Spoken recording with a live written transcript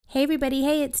Hey everybody,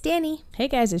 hey, it's Danny. Hey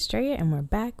guys, it's Drea, and we're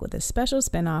back with a special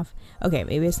spinoff. Okay,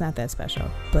 maybe it's not that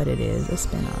special, but it is a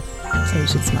spinoff, so you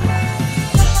should smile.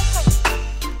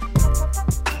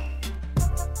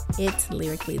 It's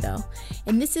Lyrically Though,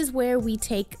 and this is where we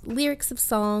take lyrics of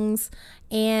songs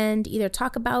and either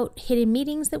talk about hidden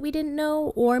meanings that we didn't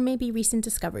know, or maybe recent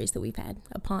discoveries that we've had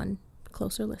upon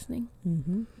closer listening.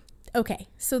 Mm-hmm. Okay,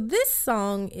 so this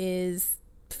song is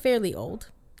fairly old.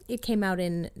 It came out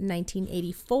in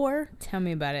 1984. Tell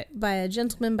me about it. By a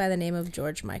gentleman by the name of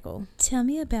George Michael. Tell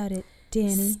me about it,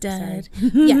 Danny. Stud.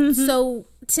 Yeah, so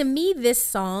to me, this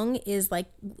song is like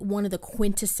one of the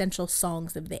quintessential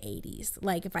songs of the 80s.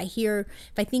 Like if I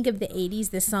think of the 80s,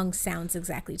 this song sounds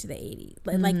exactly to the 80s,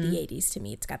 like the 80s to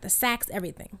me. It's got the sax,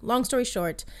 everything. Long story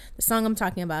short, the song I'm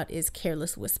talking about is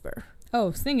Careless Whisper.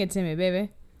 Oh, sing it to me,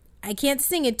 baby. I can't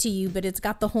sing it to you, but it's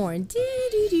got the horn.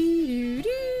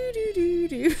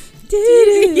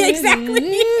 Yeah,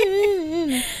 exactly.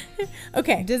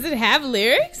 Okay. Does it have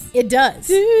lyrics? It does.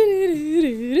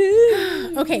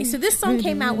 Okay, so this song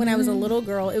came out when I was a little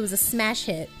girl. It was a smash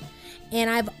hit. And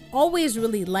I've always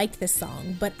really liked this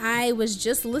song, but I was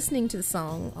just listening to the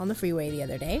song on the freeway the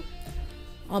other day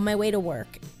on my way to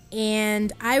work.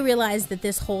 And I realized that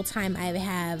this whole time I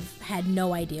have had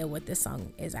no idea what this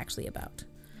song is actually about.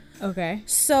 Okay.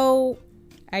 So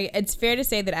it's fair to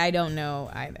say that I don't know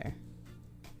either.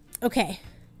 Okay.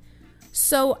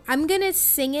 So I'm going to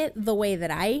sing it the way that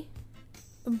I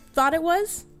thought it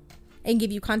was and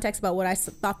give you context about what I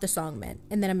thought the song meant.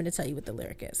 And then I'm going to tell you what the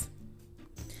lyric is.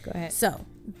 Go ahead. So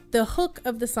the hook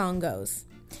of the song goes,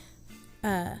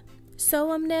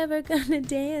 so I'm never gonna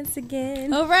dance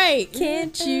again. All right.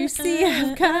 Can't you see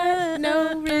I've got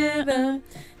no rhythm?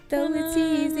 Though it's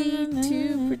easy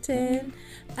to pretend,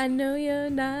 I know you're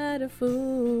not a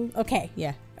fool. Okay.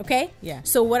 Yeah. Okay? Yeah.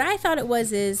 So what I thought it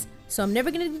was is, so I'm never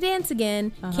going to dance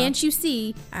again. Can't you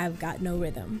see I've got no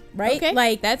rhythm? Right? Okay.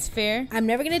 Like, that's fair. I'm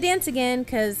never going to dance again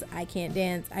because I can't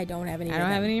dance. I don't have any rhythm. I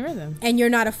don't have any rhythm. And you're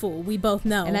not a fool. We both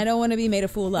know. And I don't want to be made a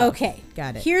fool of. Okay.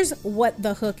 Got it. Here's what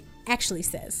the hook actually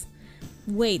says.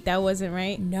 Wait, that wasn't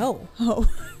right? No. Oh.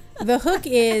 The hook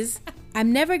is,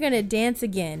 I'm never going to dance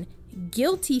again.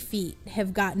 Guilty feet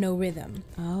have got no rhythm.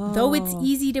 Oh. Though it's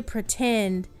easy to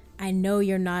pretend, I know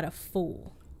you're not a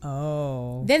fool.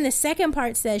 Oh. Then the second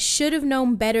part says, should have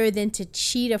known better than to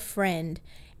cheat a friend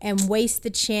and waste the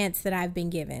chance that I've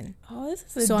been given. Oh, this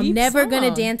is a So deep I'm never song. going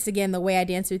to dance again the way I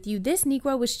danced with you. This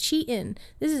Negro was cheating.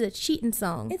 This is a cheating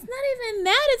song. It's not even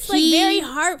that. It's like very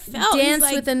heartfelt. Danced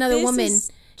like, with another this woman.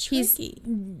 Is tricky.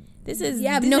 This is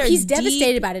yeah, these no, are he's deep,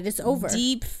 devastated about it. It's over.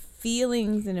 Deep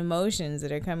feelings and emotions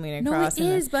that are coming across. No,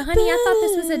 it is, but honey, I thought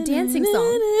this was a dancing song.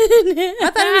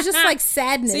 I thought it was just like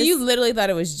sadness. So you literally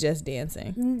thought it was just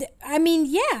dancing. I mean,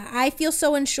 yeah, I feel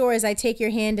so unsure as I take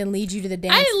your hand and lead you to the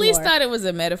dance I at floor. least thought it was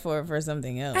a metaphor for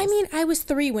something else. I mean, I was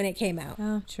 3 when it came out.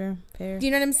 Oh, true. Fair. Do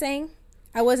you know what I'm saying?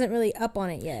 I wasn't really up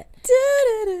on it yet.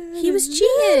 He was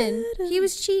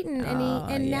cheating.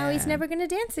 And now he's never going to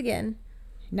dance again.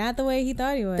 Not the way he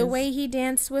thought he was. The way he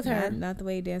danced with her. Not the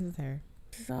way he danced with her.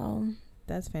 So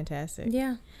that's fantastic.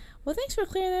 Yeah. Well, thanks for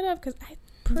clearing that up, because I'm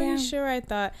pretty sure I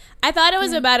thought it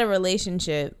was about a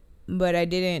relationship, but I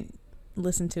didn't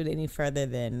listen to it any further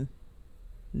than,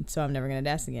 so I'm never gonna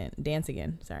dance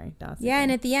again. Sorry. Yeah,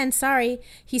 and at the end,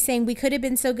 he's saying we could have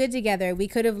been so good together. We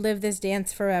could have lived this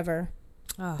dance forever.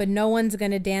 Oh. But no one's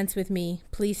gonna dance with me.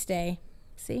 Please stay.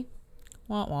 See?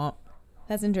 Womp womp.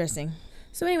 That's interesting.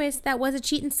 So anyways, that was a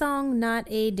cheating song, not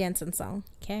a dancing song.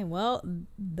 Okay, well,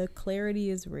 the clarity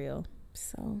is real.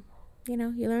 So, you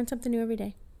learn something new every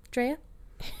day. Drea?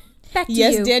 Back to you.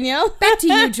 Yes, Danielle? Back to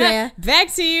you, Drea.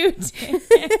 Back to you.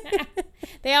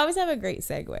 They always have a great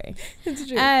segue. It's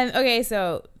true. Okay,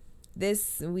 so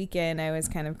this weekend I was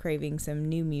kind of craving some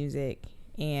new music,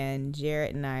 and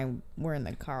Jarrett and I were in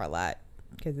the car a lot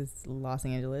because it's Los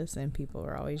Angeles and people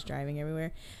are always driving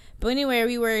everywhere. But anyway,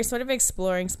 we were sort of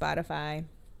exploring Spotify,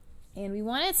 and we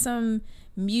wanted some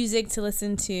music to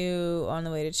listen to on the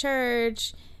way to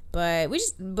church, but we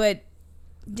just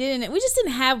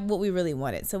didn't have what we really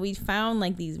wanted. So we found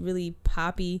like these really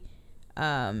poppy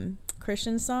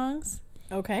Christian songs.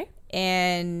 Okay.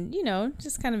 And,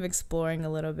 just kind of exploring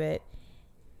a little bit.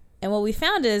 And what we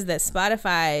found is that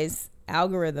Spotify's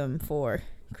algorithm for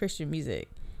Christian music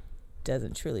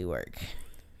doesn't truly work.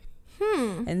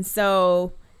 And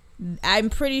so I'm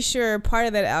pretty sure part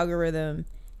of that algorithm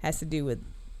has to do with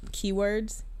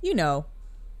keywords.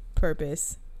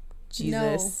 Purpose,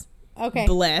 Jesus, okay,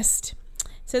 blessed.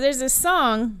 So there's this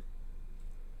song.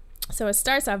 So it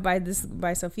starts off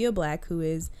by Sophia Black, who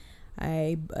is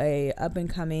a up and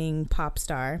coming pop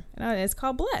star, and it's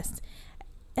called Blessed.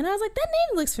 And I was like, that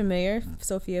name looks familiar,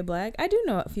 Sophia Black. I do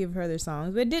know a few of her other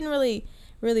songs, but it didn't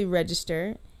really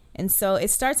register. And so it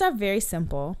starts off very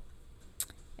simple.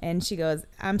 And she goes,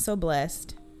 I'm so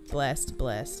blessed, blessed,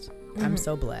 blessed. I'm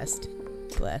so blessed,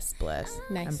 blessed, blessed.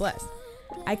 Nice. I'm blessed.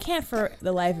 I can't for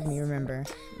the life of me remember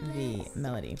the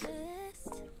melody.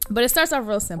 But it starts off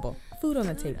real simple. Food on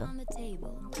the table.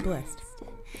 Blessed.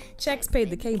 Checks paid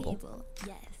the cable.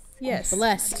 Yes.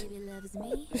 Blessed.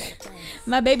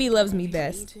 My baby loves me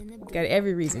best. Got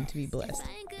every reason to be blessed.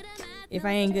 If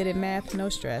I ain't good at math, no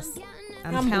stress.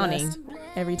 I'm counting blessed.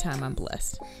 every time I'm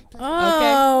blessed.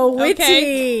 Oh, witty.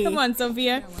 Okay. Come on,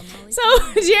 Sophia. So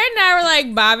Jared and I were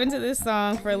like bobbing to this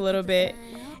song for a little bit.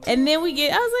 And then I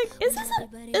was like, is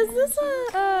this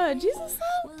a Jesus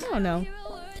song? I don't know.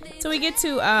 So we get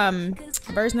to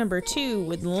verse number 2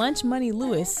 with Lunch Money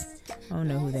Lewis. I don't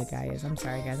know who that guy is. I'm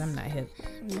sorry, guys. I'm not hip.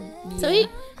 Yeah. So he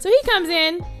comes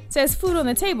in, says food on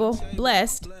the table,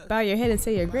 blessed. Bow your head and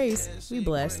say your grace. We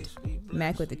blessed.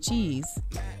 Mac with the cheese,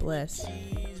 blessed.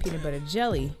 Peanut butter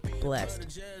jelly,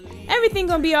 blessed. Everything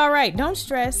gonna be all right. Don't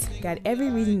stress. Got every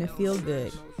reason to feel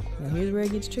good. Now here's where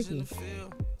it gets tricky.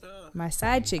 My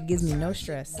side chick gives me no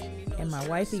stress, and my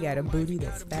wifey got a booty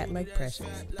that's fat like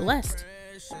Precious. Blessed.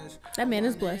 That man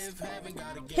is blessed.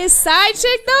 His side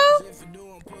chick though,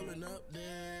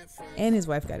 and his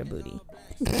wife got a booty.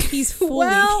 He's fully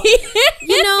Well,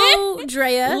 you know,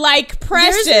 Drea, like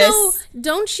Precious.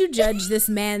 Don't you judge this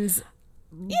man's,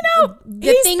 the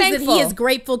the things that he is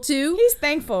grateful to He's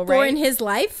thankful, for right? in his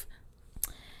life.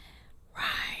 Right.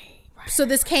 So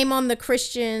this came on the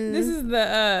Christian. This is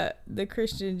the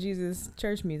Christian Jesus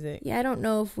church music. Yeah, I don't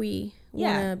know if we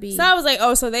want to be So I was like,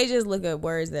 oh, so they just look at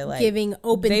words that like giving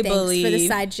open they thanks for the believe.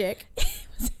 side chick.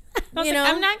 You know,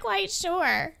 I'm not quite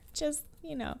sure. Just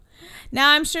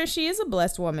now I'm sure she is a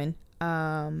blessed woman.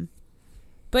 But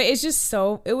it was just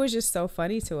so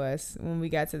funny to us when we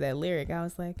got to that lyric. I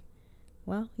was like,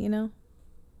 well,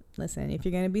 listen, if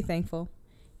you're gonna be thankful,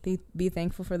 be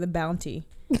thankful for the bounty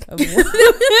of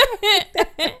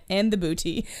and the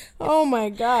booty. Oh my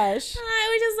gosh. It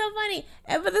was just so funny.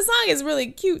 But the song is really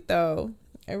cute though.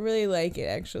 I really like it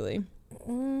actually.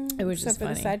 It was just for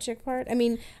funny. the side chick part. I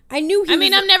mean, I knew he.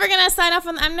 I'm never gonna sign off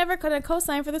on. I'm never gonna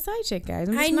co-sign for the side chick, guys.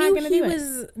 I'm just not gonna do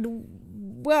it.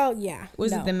 Well, yeah.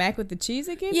 Was it the mac with the cheese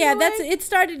again? Yeah, it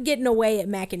started getting away at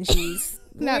mac and cheese.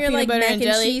 Not You're peanut like butter mac and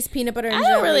jelly. cheese, peanut butter and I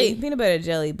jelly. don't really peanut butter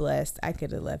jelly blessed. I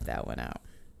could have left that one out.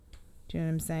 Do you know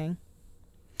what I'm saying?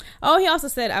 Oh, he also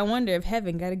said, I wonder if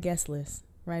heaven got a guest list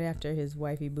right after his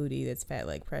wifey booty that's fat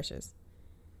like Precious.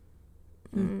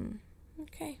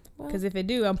 Okay. Well, Because if it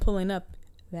do, I'm pulling up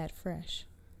that fresh.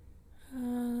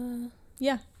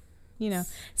 Yeah.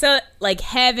 So like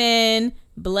heaven,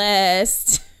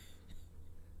 blessed,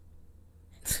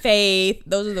 faith.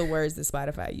 Those are the words that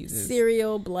Spotify uses.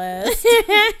 cereal blessed.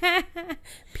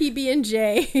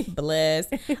 PB&J.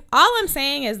 Blessed. All I'm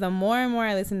saying is the more and more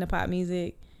I listen to pop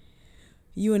music,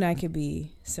 you and I could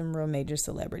be some real major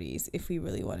celebrities if we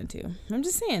really wanted to. I'm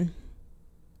just saying.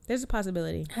 There's a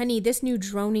possibility. Honey, this new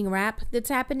droning rap that's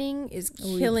happening is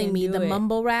killing me. The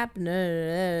mumble rap.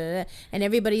 And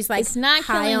everybody's like, it's not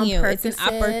high killing on you. Percocet. It's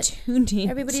an opportunity.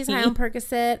 Everybody's high on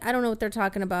Percocet. I don't know what they're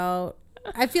talking about.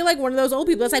 I feel like one of those old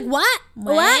people. It's like, what?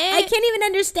 I can't even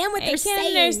understand what they're saying. I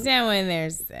can't understand what they're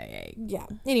saying. Yeah.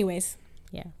 Anyways.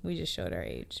 Yeah, we just showed our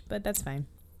age. But that's fine.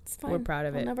 It's fine. We're proud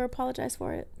of it. I'll never apologize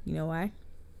for it. You know why?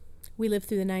 We lived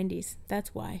through the 90s.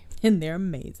 That's why. And they're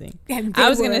amazing. And I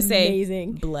was going to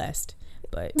amazing. say blessed,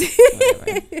 but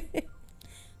whatever.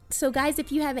 So guys,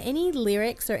 if you have any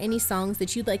lyrics or any songs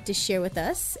that you'd like to share with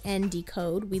us and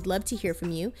decode, we'd love to hear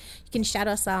from you. You can shout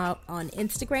us out on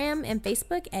Instagram and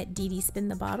Facebook at DD Spin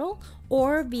the Bottle,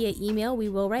 or via email. We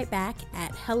will write back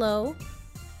at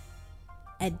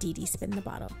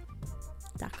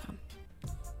hello@ddspinthebottle.com.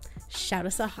 Shout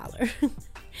us a holler.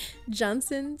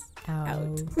 Johnson's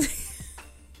out.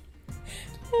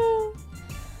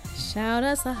 Shout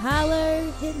us a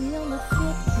holler, hit me on the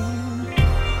flip.